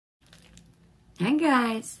Hi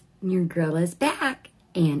guys, your girl is back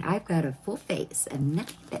and I've got a full face of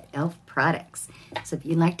nothing but e.l.f. products. So if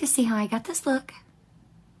you'd like to see how I got this look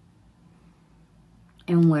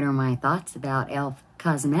and what are my thoughts about e.l.f.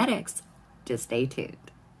 Cosmetics, just stay tuned.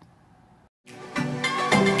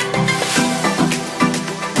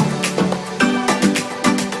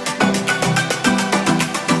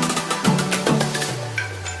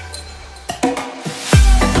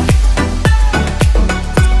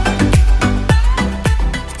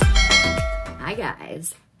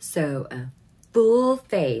 Guys, so a full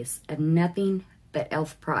face of nothing but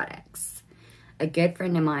e.l.f. products. A good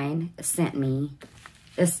friend of mine sent me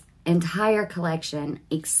this entire collection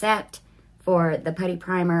except for the Putty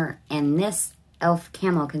primer and this e.l.f.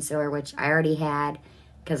 Camo concealer, which I already had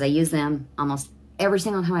because I use them almost every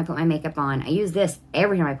single time I put my makeup on. I use this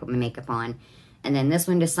every time I put my makeup on. And then this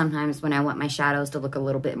one just sometimes when I want my shadows to look a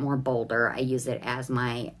little bit more bolder, I use it as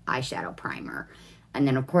my eyeshadow primer. And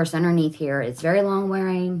then, of course, underneath here, it's very long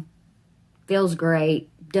wearing, feels great,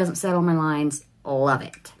 doesn't settle my lines, love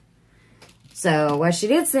it. So, what she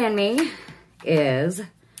did send me is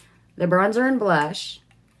the bronzer and blush,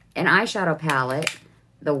 an eyeshadow palette,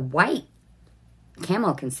 the white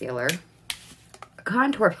Camo concealer, a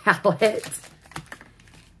contour palette,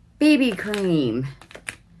 BB cream,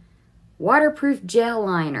 waterproof gel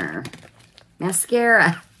liner,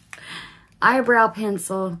 mascara, eyebrow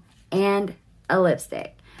pencil, and a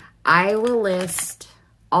lipstick. I will list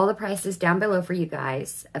all the prices down below for you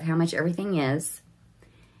guys of how much everything is.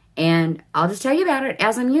 And I'll just tell you about it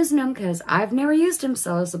as I'm using them because I've never used them.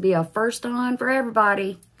 So this will be a first on for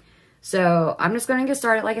everybody. So I'm just going to get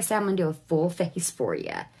started. Like I said, I'm going to do a full face for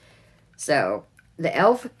you. So the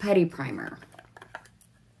e.l.f. Putty Primer.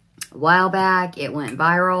 A while back, it went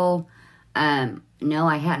viral. No,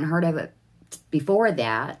 I hadn't heard of it before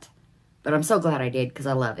that. But I'm so glad I did because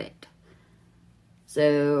I love it.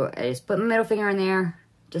 So, I just put my middle finger in there,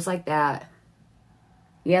 just like that.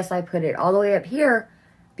 Yes, I put it all the way up here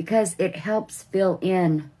because it helps fill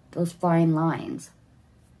in those fine lines.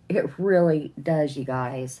 It really does, you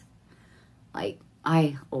guys. Like,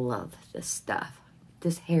 I love this stuff. Get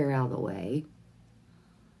this hair out of the way.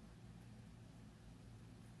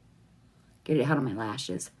 Get it out of my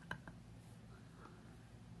lashes.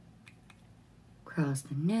 Across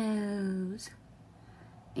the nose.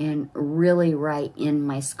 And really right in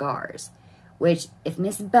my scars. Which, if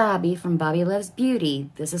Miss Bobby from Bobby Loves Beauty,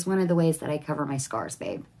 this is one of the ways that I cover my scars,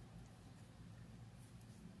 babe.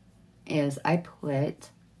 Is I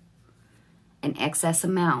put an excess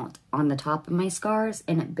amount on the top of my scars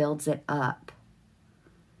and it builds it up.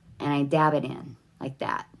 And I dab it in like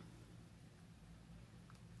that.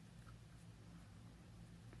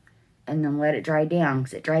 And then let it dry down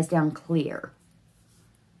because it dries down clear.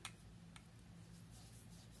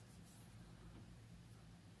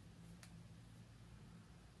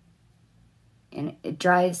 And it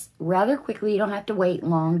dries rather quickly. You don't have to wait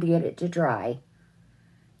long to get it to dry.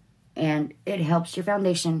 And it helps your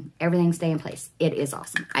foundation, everything stay in place. It is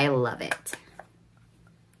awesome. I love it.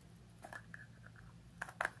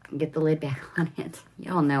 Get the lid back on it.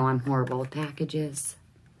 Y'all know I'm horrible with packages.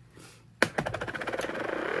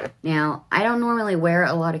 Now, I don't normally wear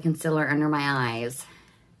a lot of concealer under my eyes.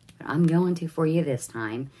 But I'm going to for you this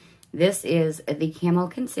time. This is the Camo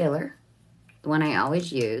Concealer. The one I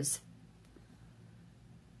always use.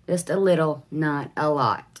 Just a little, not a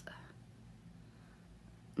lot.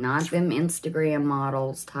 Not them Instagram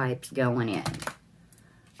models types going in.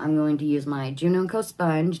 I'm going to use my Jocy&co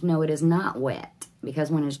sponge. No, it is not wet.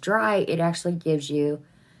 Because when it's dry, it actually gives you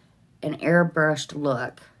an airbrushed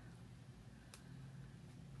look.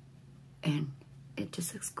 And it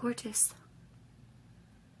just looks gorgeous.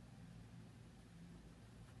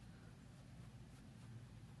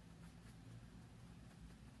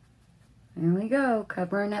 There we go,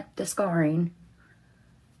 covering up the scarring.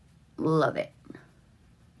 Love it.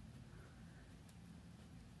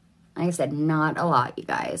 Like I said, not a lot, you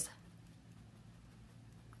guys.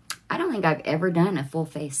 I don't think I've ever done a full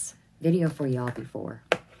face video for y'all before.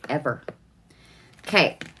 Ever.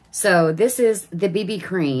 Okay, so this is the BB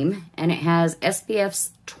cream, and it has SPF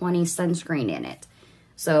 20 sunscreen in it.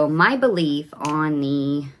 So my belief on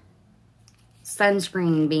the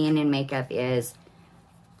sunscreen being in makeup is,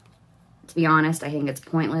 to be honest, I think it's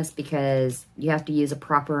pointless because you have to use a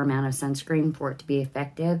proper amount of sunscreen for it to be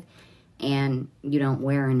effective. And you don't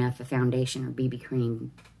wear enough of foundation or BB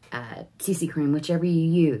cream, CC cream, whichever you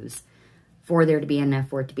use, for there to be enough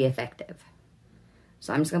for it to be effective.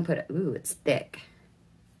 So I'm just going to put it, ooh, it's thick.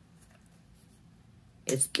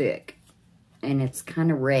 It's thick. And it's kind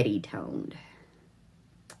of reddy toned.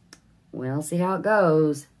 We'll see how it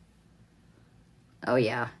goes. Oh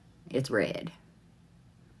yeah, it's red.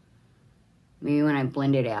 Maybe when I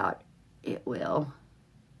blend it out, it will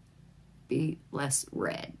be less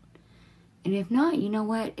red. And if not, you know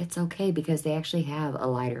what? It's okay because they actually have a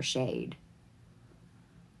lighter shade.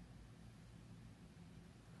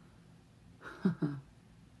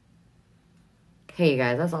 Okay, you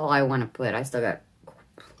guys, that's all I want to put. I still got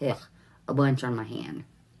a bunch on my hand.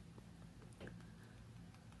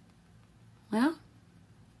 Well,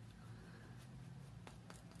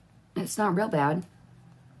 it's not real bad.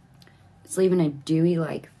 It's leaving a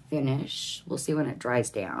dewy-like finish. We'll see when it dries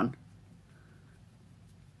down.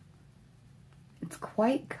 It's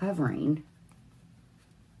quite covering.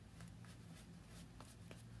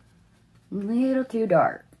 A little too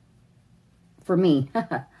dark for me.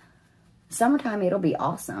 Summertime, it'll be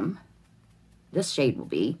awesome. This shade will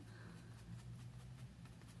be.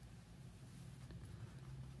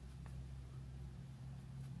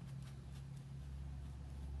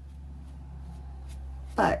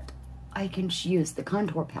 But I can use the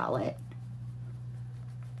contour palette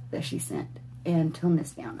that she sent and tone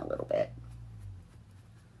this down a little bit.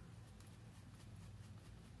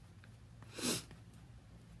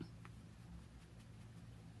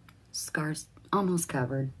 Scar's almost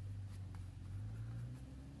covered.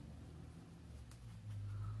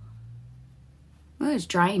 Well, it's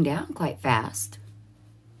drying down quite fast.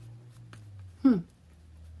 I've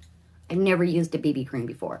never used a BB cream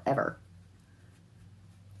before, ever.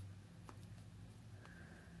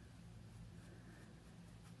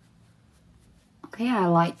 Okay, I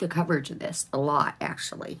like the coverage of this a lot,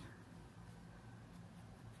 actually.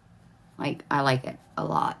 Like, I like it a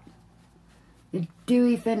lot. The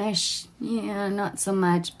dewy finish, yeah, not so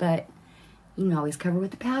much, but you can always cover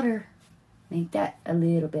with the powder. Make that a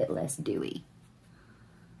little bit less dewy.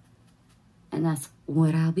 And that's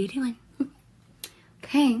what I'll be doing.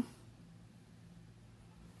 Okay.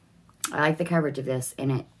 I like the coverage of this,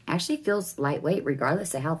 and it actually feels lightweight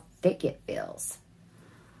regardless of how thick it feels.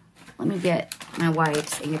 Let me get my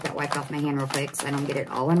wipes and get that wipe off my hand real quick so I don't get it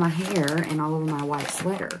all in my hair and all over my white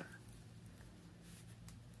sweater.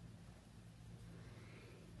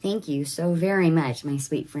 Thank you so very much, my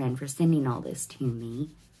sweet friend, for sending all this to me.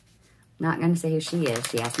 Not going to say who she is.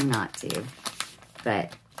 She asked me not to.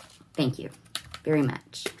 But thank you very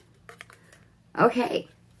much. Okay.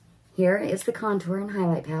 Here is the contour and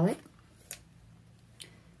highlight palette.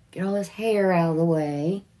 Get all this hair out of the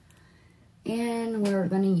way. And we're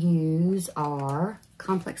going to use our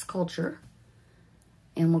Complex Culture.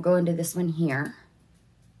 And we'll go into this one here.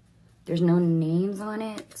 There's no names on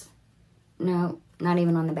it. No, not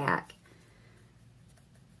even on the back.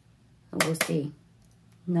 We'll see.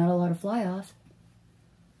 Not a lot of fly off.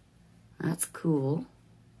 That's cool.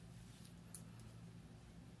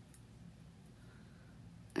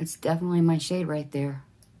 It's definitely my shade right there.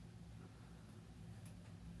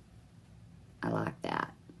 I like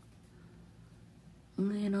that.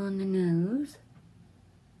 Lid on the nose.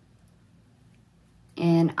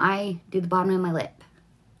 And I do the bottom of my lip.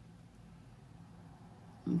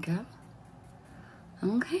 Okay.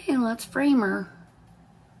 Okay, let's frame her.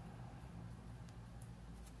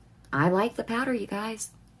 I like the powder, you guys.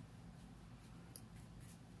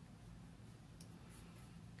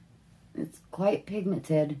 It's quite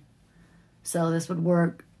pigmented, so this would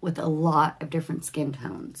work with a lot of different skin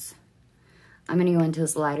tones. I'm going to go into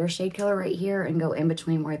this lighter shade color right here and go in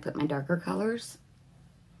between where I put my darker colors.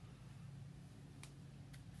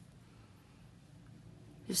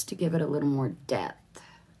 Just to give it a little more depth.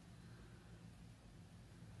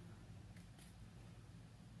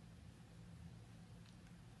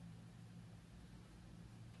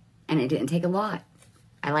 And it didn't take a lot.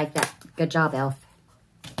 I like that. Good job, Elf.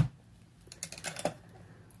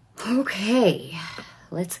 Okay,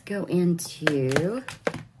 let's go into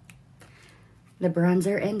the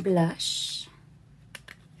bronzer and blush.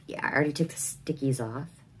 Yeah, I already took the stickies off.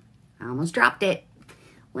 I almost dropped it.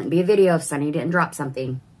 Wouldn't be a video if Sunny didn't drop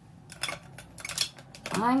something.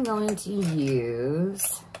 I'm going to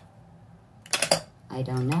use, I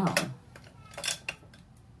don't know.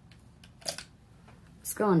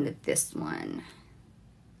 Let's go into this one.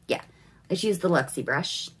 Yeah, let's use the Luxie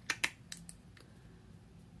brush.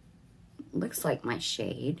 Looks like my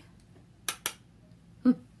shade.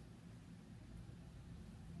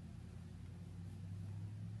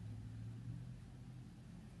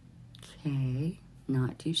 Okay,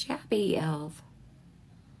 not too shabby, Elf.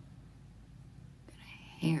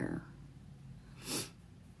 Hair.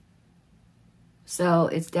 So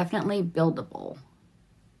it's definitely buildable.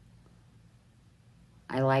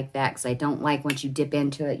 I like that because I don't like once you dip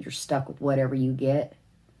into it, you're stuck with whatever you get.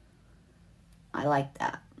 I like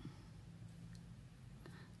that.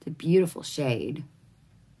 It's a beautiful shade.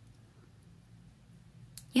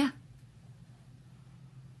 Yeah.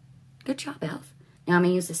 Good job, Elf. Now I'm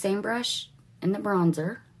going to use the same brush in the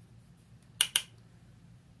bronzer,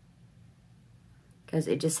 because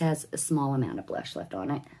it just has a small amount of blush left on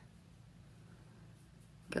it.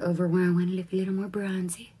 Go over where I want to look a little more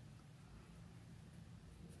bronzy.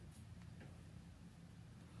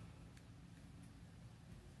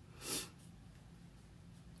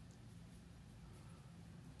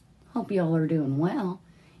 Hope y'all are doing well.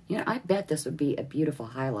 You know, I bet this would be a beautiful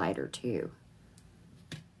highlighter too.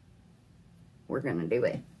 We're gonna do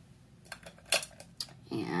it.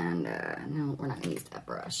 And no, we're not gonna use that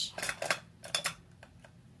brush.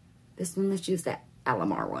 This one, let's use that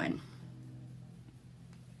Alamar one.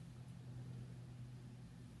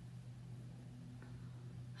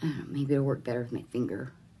 I don't know, maybe it'll work better with my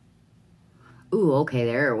finger. Ooh, okay,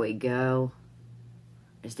 there we go.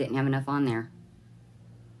 I just didn't have enough on there.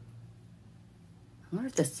 I wonder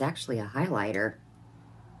if this is actually a highlighter.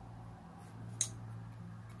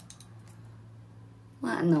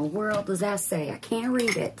 What in the world does that say? I can't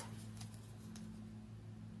read it.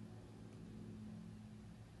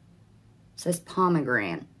 It says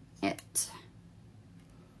pomegranate. That's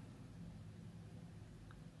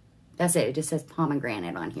it. It just says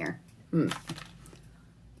pomegranate on here.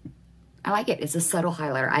 I like it. It's a subtle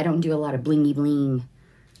highlighter. I don't do a lot of blingy bling.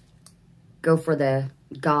 Go for the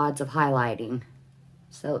gods of highlighting.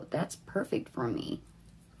 So that's perfect for me.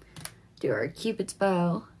 Do our Cupid's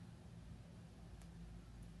bow.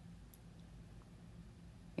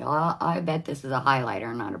 Y'all, I bet this is a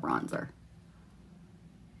highlighter, not a bronzer.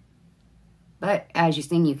 But as you've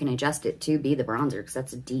seen, you can adjust it to be the bronzer, because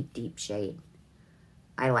that's a deep, deep shade.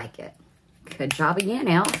 I like it. Good job again,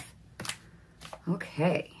 Elf.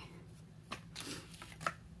 Okay.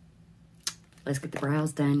 Let's get the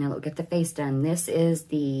brows done. Now let's get the face done. This is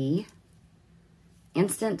the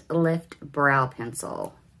Instant Lift Brow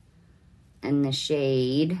Pencil. And the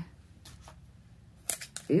shade,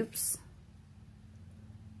 oops,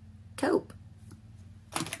 taupe.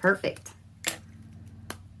 Perfect.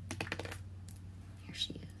 Here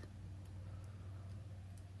she is.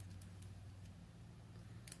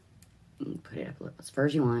 You put it up a little as far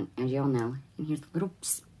as you want, as y'all know. And here's the little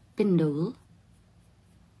spindle.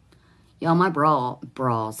 Y'all, my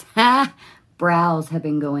brows have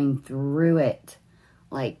been going through it.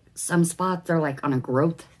 Like, some spots are like on a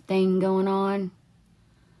growth thing going on.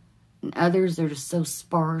 And others are just so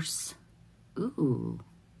sparse. Ooh.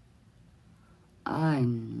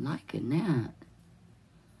 I'm liking that.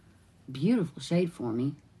 Beautiful shade for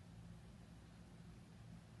me.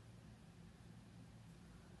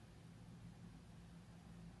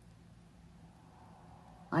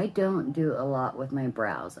 I don't do a lot with my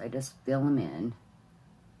brows. I just fill them in.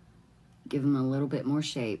 Give them a little bit more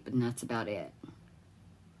shape, and that's about it.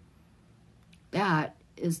 That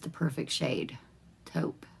is the perfect shade.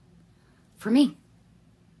 Taupe. For me.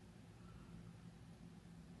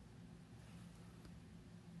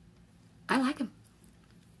 I like them.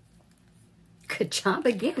 Good job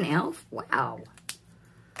again, Elf. Wow.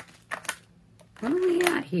 What are we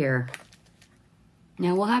at here?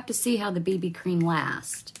 Now, we'll have to see how the BB cream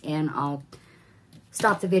lasts. And I'll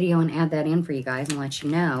stop the video and add that in for you guys and let you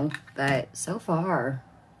know. But so far,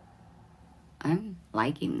 I'm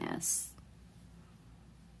liking this.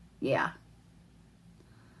 Yeah.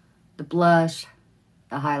 The blush,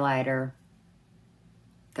 the highlighter,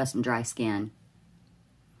 got some dry skin.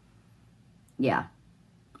 Yeah,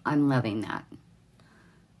 I'm loving that.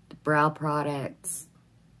 The brow products,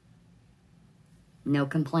 no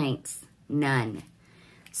complaints, none.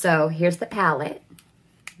 So here's the palette.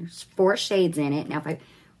 There's 4 shades in it. Now, if I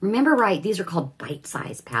remember right, these are called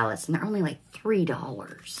bite-sized palettes, and they're only like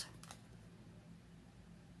 $3.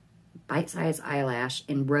 Bite-sized eyelash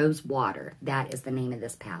in rose water. That is the name of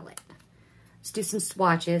this palette. Let's do some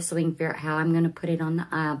swatches so we can figure out how I'm going to put it on the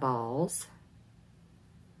eyeballs.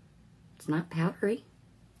 It's not powdery.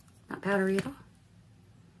 Not powdery at all.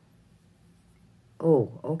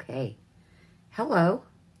 Oh, okay. Hello.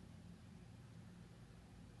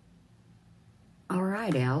 All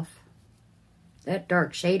right, Elf. That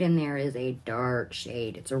dark shade in there is a dark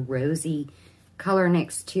shade. It's a rosy color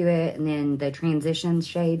next to it, and then the transition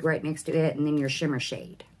shade right next to it, and then your shimmer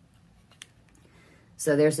shade.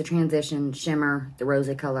 So there's the transition, shimmer, the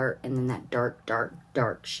rosy color, and then that dark, dark,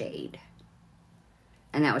 dark shade.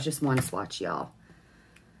 And that was just one swatch, y'all.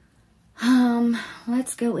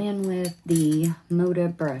 Let's go in with the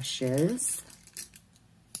Moda brushes.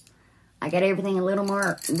 I got everything a little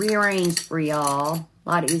more rearranged for y'all. A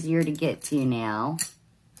lot easier to get to now.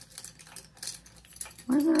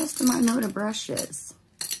 Where's the rest of my Moda brushes?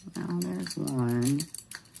 Well, there's one.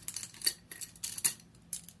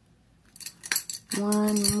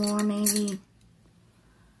 One more, maybe.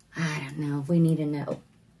 I don't know. We need to know.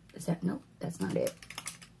 Is that, nope, that's not it.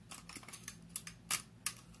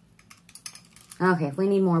 Okay, if we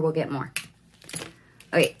need more, we'll get more.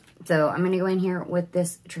 Okay, so I'm going to go in here with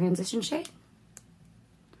this transition shade.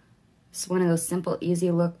 It's one of those simple,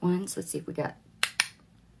 easy look ones. Let's see if we got...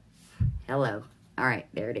 Hello. All right,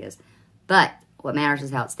 there it is. But what matters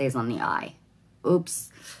is how it stays on the eye.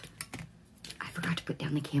 Oops. I forgot to put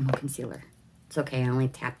down the Camo concealer. It's okay, I only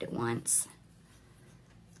tapped it once.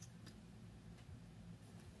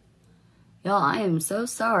 Y'all, I am so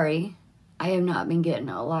sorry. I have not been getting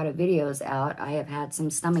a lot of videos out. I have had some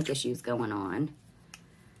stomach issues going on.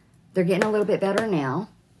 They're getting a little bit better now.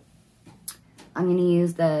 I'm going to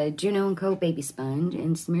use the Jocy&co baby sponge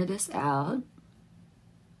and smear this out.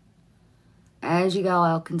 As you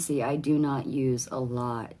all can see, I do not use a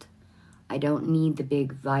lot. I don't need the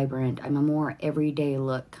big vibrant. I'm a more everyday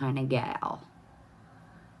look kind of gal.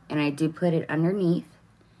 And I do put it underneath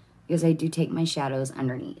because I do take my shadows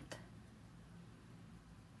underneath.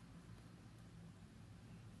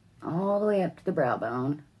 All the way up to the brow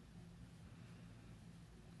bone.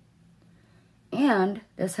 And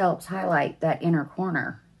this helps highlight that inner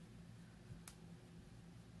corner.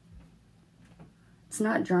 It's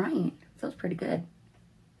not drying. It feels pretty good.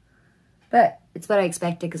 But it's what I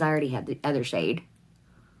expected because I already had the other shade.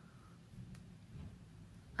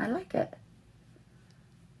 I like it.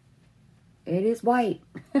 It is white.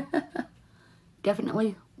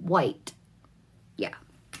 Definitely white. Yeah.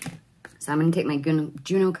 So I'm going to take my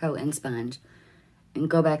Jocy&co and sponge and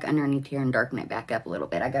go back underneath here and darken it back up a little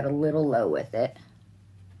bit. I got a little low with it.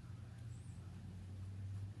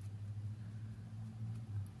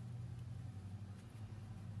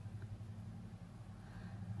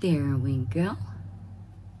 There we go.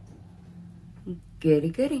 Goody,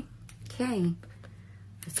 goody. Okay.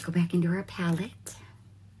 Let's go back into our palette.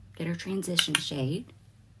 Get our transition shade.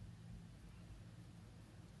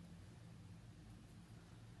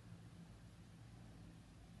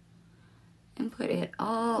 And put it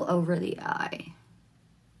all over the eye.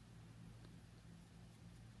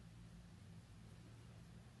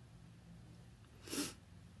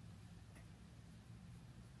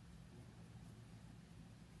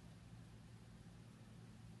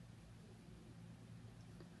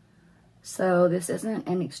 So this isn't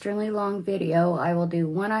an extremely long video. I will do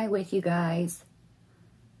one eye with you guys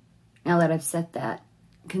now that I've set that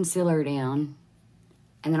concealer down.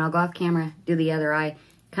 And then I'll go off camera, do the other eye,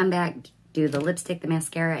 come back, do the lipstick, the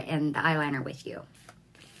mascara, and the eyeliner with you.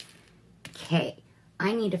 Okay,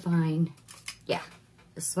 I need to find, yeah,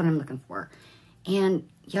 this is what I'm looking for. And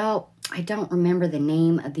y'all, I don't remember the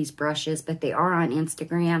name of these brushes, but they are on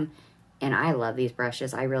Instagram, and I love these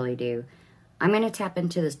brushes, I really do. I'm going to tap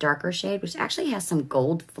into this darker shade, which actually has some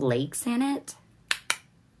gold flakes in it,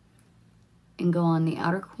 and go on the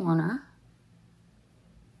outer corner.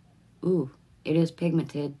 Ooh, it is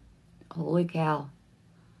pigmented. Holy cow.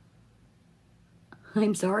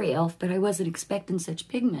 I'm sorry, Elf, but I wasn't expecting such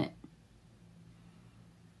pigment.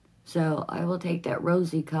 So I will take that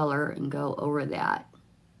rosy color and go over that.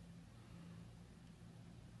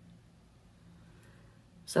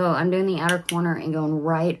 So I'm doing the outer corner and going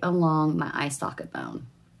right along my eye socket bone.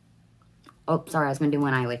 Oh, sorry, I was going to do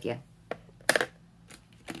one eye with you.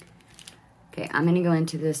 Okay, I'm going to go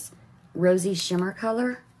into this rosy shimmer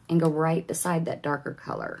color and go right beside that darker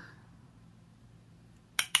color.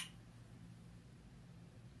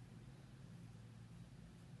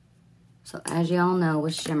 So as y'all know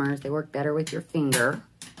with shimmers, they work better with your finger.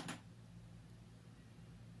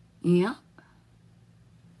 Yeah.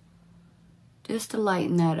 Just to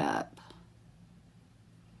lighten that up.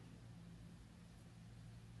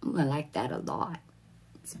 Ooh, I like that a lot.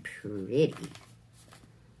 It's pretty.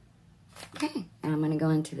 Okay, and I'm going to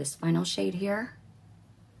go into this final shade here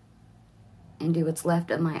and do what's left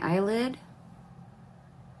of my eyelid.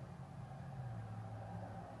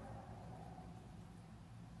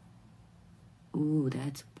 Ooh,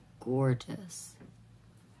 that's gorgeous.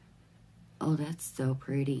 Oh, that's so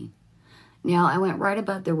pretty. Now, I went right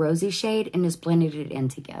above the rosy shade and just blended it in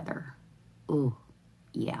together. Ooh,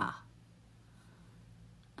 yeah.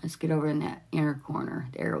 Let's get over in that inner corner.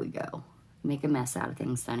 There we go. Make a mess out of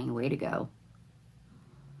things, Sunny. Way to go.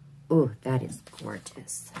 Ooh, that is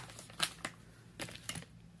gorgeous.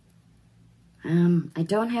 I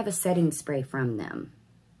don't have a setting spray from them.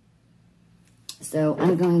 So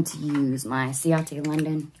I'm going to use my Ciate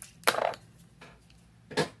London.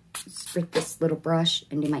 Sprit this little brush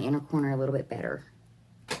and do my inner corner a little bit better.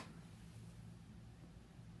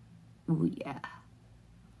 Ooh, yeah.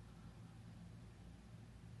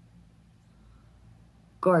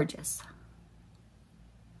 Gorgeous.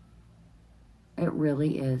 It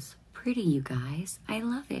really is pretty, you guys. I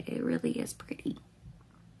love it. It really is pretty.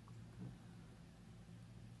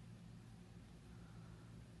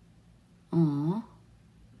 Aw.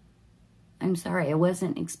 I'm sorry, I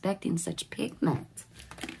wasn't expecting such pigment.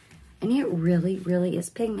 And it really, really is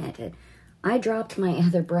pigmented. I dropped my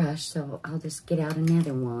other brush, so I'll just get out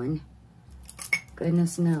another one.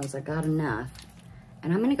 Goodness knows, I got enough.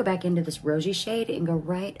 And I'm going to go back into this rosy shade and go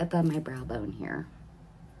right above my brow bone here.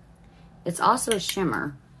 It's also a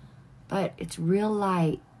shimmer, but it's real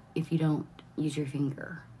light if you don't use your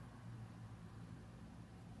finger.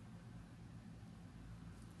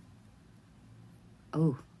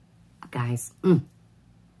 Oh, guys. I'm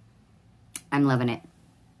loving it.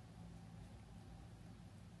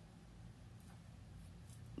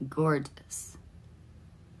 Gorgeous.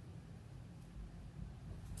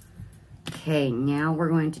 Okay, now we're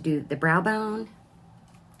going to do the brow bone.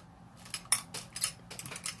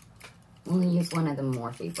 We'll use one of the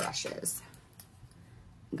Morphe brushes.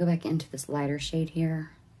 Go back into this lighter shade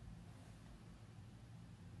here.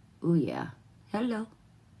 Ooh, yeah. Hello.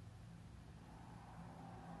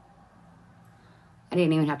 I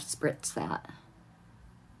didn't even have to spritz that.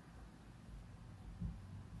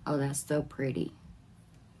 Oh, that's so pretty.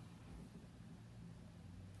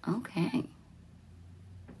 Okay.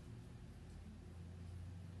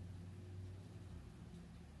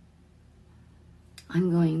 I'm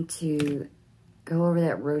going to go over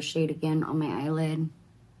that rose shade again on my eyelid.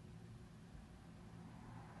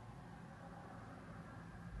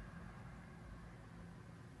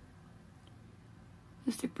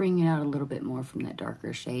 Just to bring it out a little bit more from that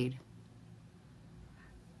darker shade.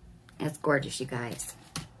 That's gorgeous, you guys.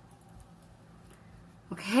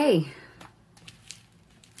 Okay.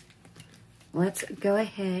 Let's go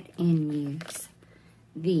ahead and use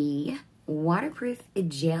the waterproof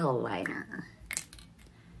gel liner.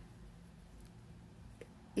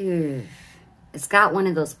 Ew. It's got one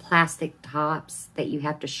of those plastic tops that you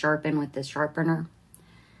have to sharpen with the sharpener.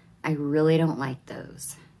 I really don't like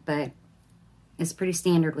those, but it's pretty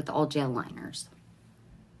standard with all gel liners.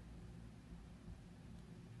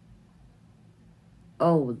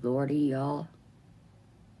 Oh, lordy, y'all.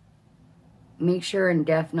 Make sure and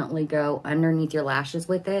definitely go underneath your lashes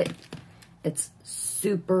with it. It's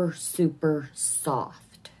super, super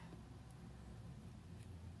soft.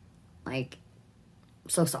 Like,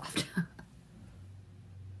 so soft. I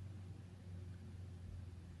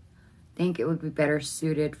think it would be better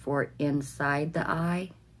suited for inside the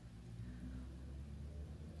eye.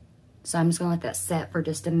 So I'm just going to let that set for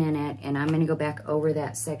just a minute, and I'm going to go back over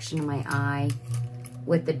that section of my eye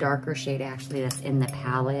with the darker shade actually that's in the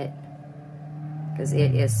palette, because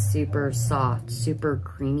it is super soft, super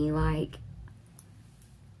creamy-like.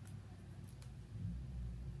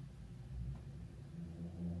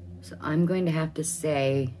 So I'm going to have to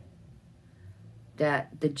say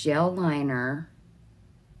that the gel liner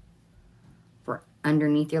for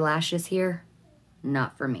underneath your lashes here,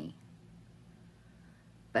 not for me.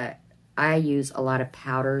 But I use a lot of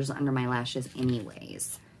powders under my lashes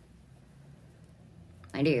anyways.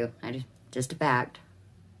 I do. Just a fact.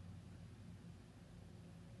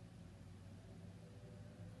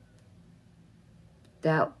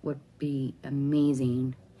 That would be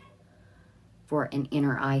amazing for an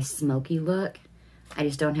inner eye smoky look. I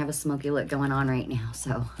just don't have a smoky look going on right now,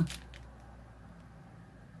 so.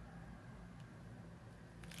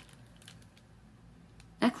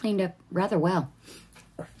 That cleaned up rather well.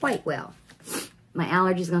 Quite well. My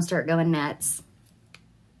allergies gonna start going nuts.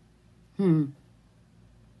 Oh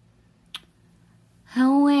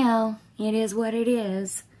well, it is what it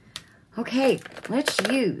is. Okay, let's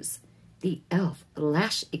use the e.l.f.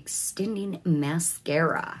 Lash Extending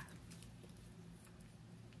Mascara.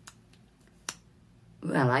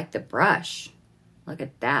 Ooh, I like the brush. Look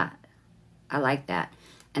at that. I like that.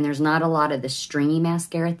 And there's not a lot of the stringy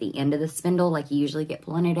mascara at the end of the spindle like you usually get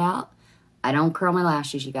pulling it out. I don't curl my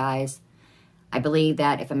lashes, you guys. I believe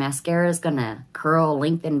that if a mascara is going to curl,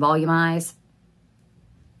 lengthen, volumize,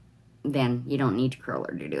 then you don't need your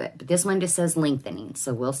curler to do it. But this one just says lengthening,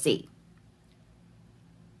 so we'll see.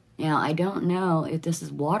 Now, I don't know if this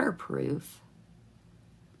is waterproof.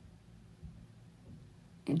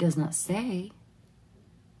 It does not say.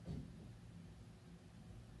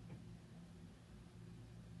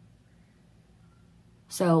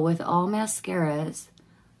 So with all mascaras,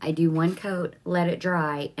 I do one coat, let it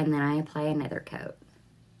dry, and then I apply another coat.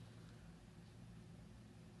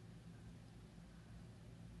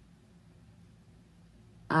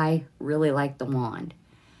 I really like the wand.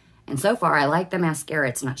 And so far, I like the mascara.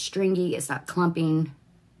 It's not stringy. It's not clumping.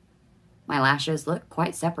 my lashes look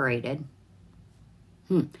quite separated.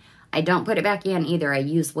 I don't put it back in either. I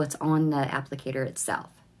use what's on the applicator itself.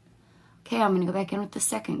 Okay, I'm going to go back in with the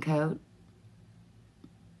second coat.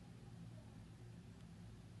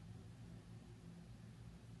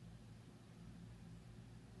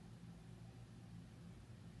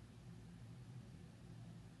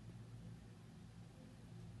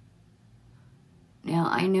 Now,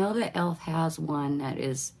 I know that e.l.f. has one that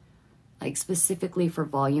is like specifically for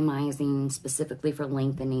volumizing, specifically for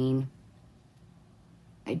lengthening.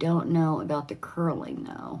 I don't know about the curling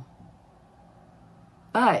though.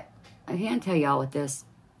 But I can tell y'all with this,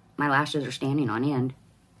 my lashes are standing on end.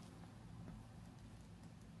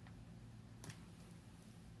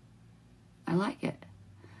 I like it.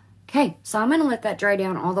 Okay, so I'm going to let that dry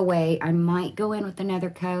down all the way. I might go in with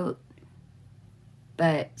another coat,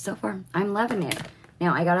 but so far I'm loving it.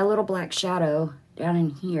 Now I got a little black shadow down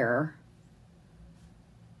in here.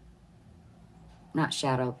 Not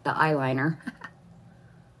shadow, the eyeliner.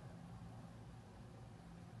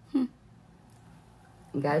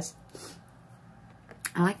 You guys,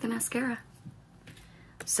 I like the mascara.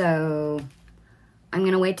 So I'm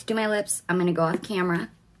going to wait to do my lips. I'm going to go off camera.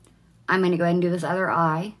 I'm going to go ahead and do this other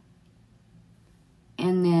eye.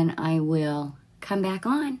 And then I will come back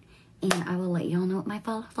on and I will let y'all know what my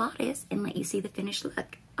fall thought is and let you see the finished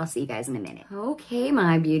look. I'll see you guys in a minute. Okay,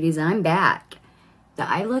 my beauties, I'm back. The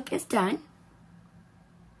eye look is done.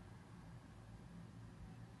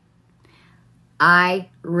 I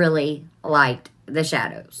really liked the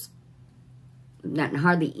shadows. Not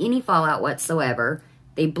hardly any fallout whatsoever.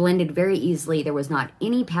 They blended very easily. There was not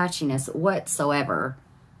any patchiness whatsoever.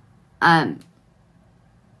 Now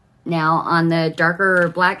on the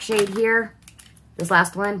darker black shade here, this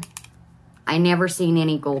last one, I never seen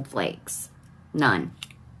any gold flakes. None.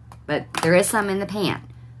 But there is some in the pan.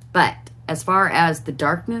 But as far as the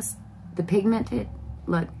darkness, the pigmented,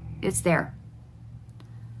 look, it's there.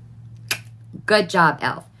 Good job,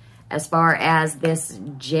 e.l.f. As far as this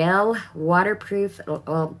gel waterproof,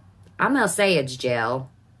 well, I'm going to say it's gel.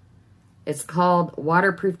 It's called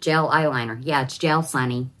waterproof gel eyeliner. Yeah, it's gel,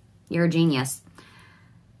 Sunny. You're a genius.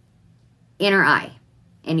 Inner eye.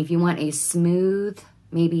 And if you want a smooth,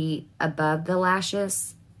 maybe above the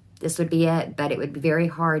lashes, this would be it. But it would be very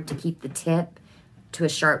hard to keep the tip to a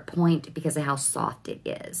sharp point because of how soft it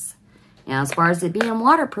is. Now, as far as it being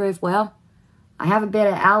waterproof, well, I have a bit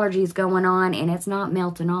of allergies going on and it's not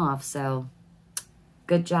melting off, so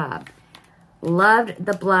good job. Loved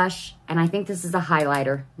the blush, and I think this is a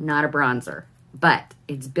highlighter, not a bronzer, but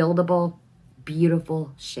it's buildable,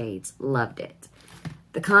 beautiful shades. Loved it.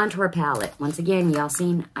 The contour palette, once again, y'all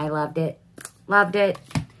seen, I loved it. Loved it.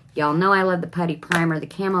 Y'all know I love the Puddy primer, the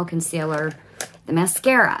Camo concealer, the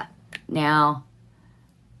mascara. Now,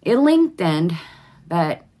 it lengthened,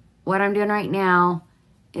 but what I'm doing right now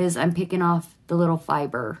is I'm picking off the little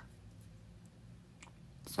fiber.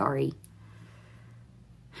 Sorry.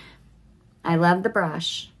 I love the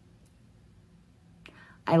brush.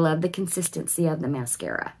 I love the consistency of the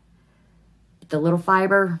mascara. The little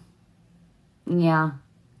fiber, yeah,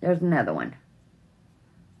 there's another one.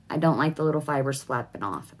 I don't like the little fibers flapping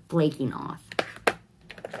off, flaking off.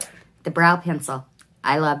 The brow pencil,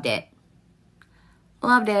 I loved it.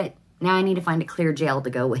 Loved it. Now I need to find a clear gel to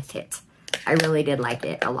go with it. I really did like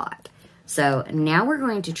it a lot. So now we're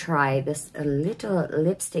going to try this little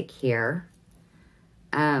lipstick here.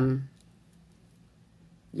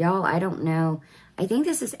 Y'all, I don't know. I think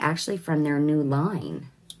this is actually from their new line.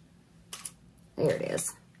 There it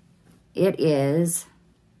is. It is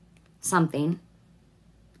something.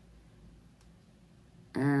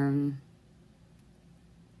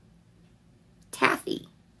 Taffy.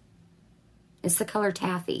 It's the color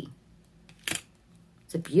Taffy.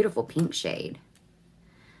 It's a beautiful pink shade.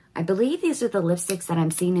 I believe these are the lipsticks that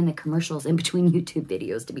I'm seeing in the commercials in between YouTube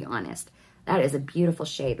videos, to be honest. That is a beautiful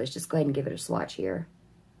shade. Let's just go ahead and give it a swatch here.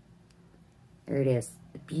 There it is.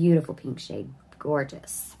 A beautiful pink shade.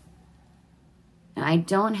 Gorgeous. Now, I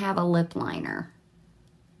don't have a lip liner.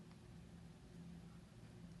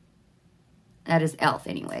 That is e.l.f.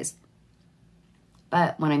 anyways.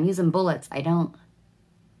 But when I'm using bullets, I don't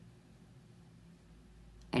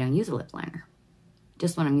use a lip liner.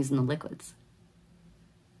 Just when I'm using the liquids.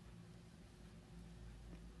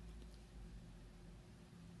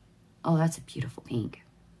 Oh, that's a beautiful pink.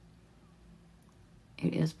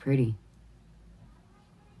 It is pretty.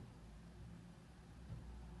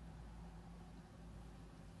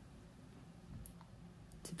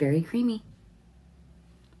 It's very creamy.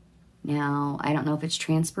 Now, I don't know if it's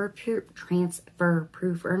transfer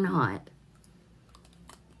proof or not.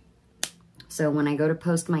 So when I go to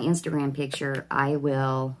post my Instagram picture, I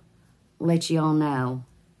will let you all know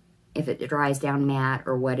if it dries down matte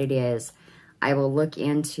or what it is. I will look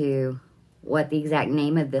into what the exact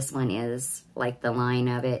name of this one is, like the line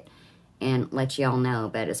of it, and let you all know.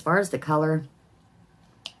 But as far as the color,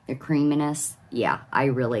 the creaminess, yeah, I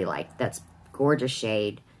really like. That's gorgeous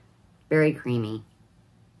shade. Very creamy.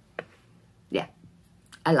 Yeah,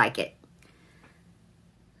 I like it.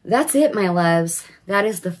 That's it, my loves. That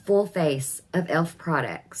is the full face of e.l.f.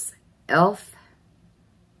 products. e.l.f.,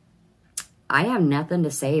 I have nothing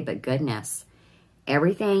to say but goodness.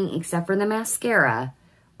 Everything except for the mascara,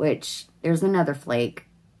 which there's another flake.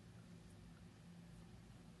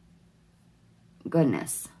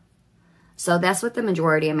 Goodness. So that's what the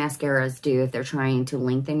majority of mascaras do if they're trying to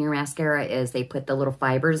lengthen your mascara, is they put the little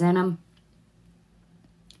fibers in them.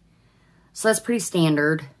 So that's pretty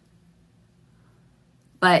standard.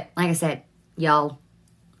 But like I said, y'all,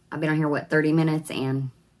 I've been on here, what, 30 minutes,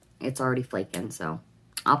 and it's already flaking. So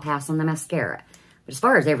I'll pass on the mascara. But as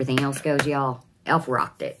far as everything else goes, y'all, e.l.f.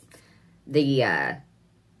 rocked it. The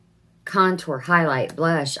contour, highlight,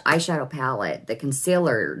 blush, eyeshadow palette, the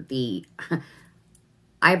concealer, the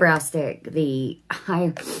eyebrow stick,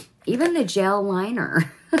 even the gel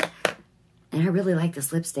liner. And I really like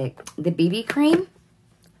this lipstick. The BB cream,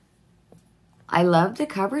 I love the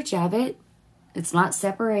coverage of it. It's not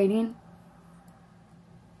separating.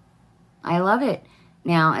 I love it.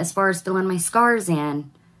 Now, as far as filling my scars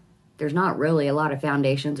in, there's not really a lot of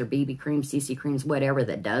foundations or BB creams, CC creams, whatever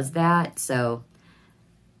that does that. So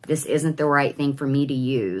this isn't the right thing for me to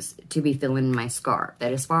use to be filling in my scar.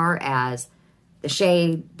 But as far as the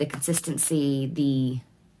shade, the consistency, the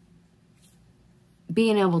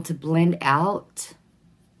being able to blend out,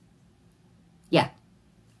 yeah,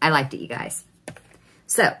 I liked it, you guys.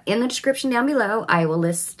 So in the description down below, I will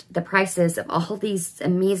list the prices of all these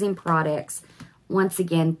amazing products. Once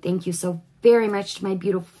again, thank you so very much to my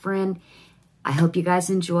beautiful friend. I hope you guys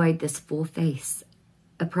enjoyed this full face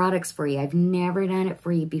of products for you. I've never done it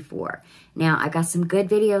for you before. Now, I got some good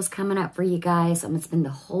videos coming up for you guys. I'm going to spend the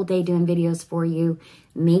whole day doing videos for you.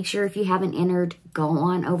 Make sure if you haven't entered, go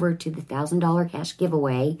on over to the $1,000 cash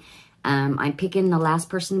giveaway. I'm picking the last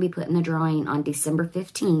person to be put in the drawing on December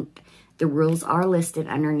 15th. The rules are listed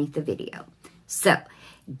underneath the video. So,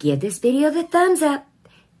 give this video the thumbs up.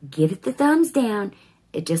 Give it the thumbs down.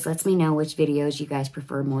 It just lets me know which videos you guys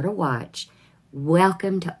prefer more to watch.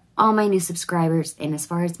 Welcome to all my new subscribers. And as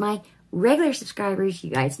far as my regular subscribers,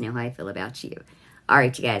 you guys know how I feel about you. All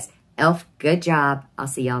right, you guys. e.l.f., good job. I'll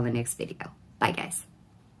see y'all in the next video. Bye, guys.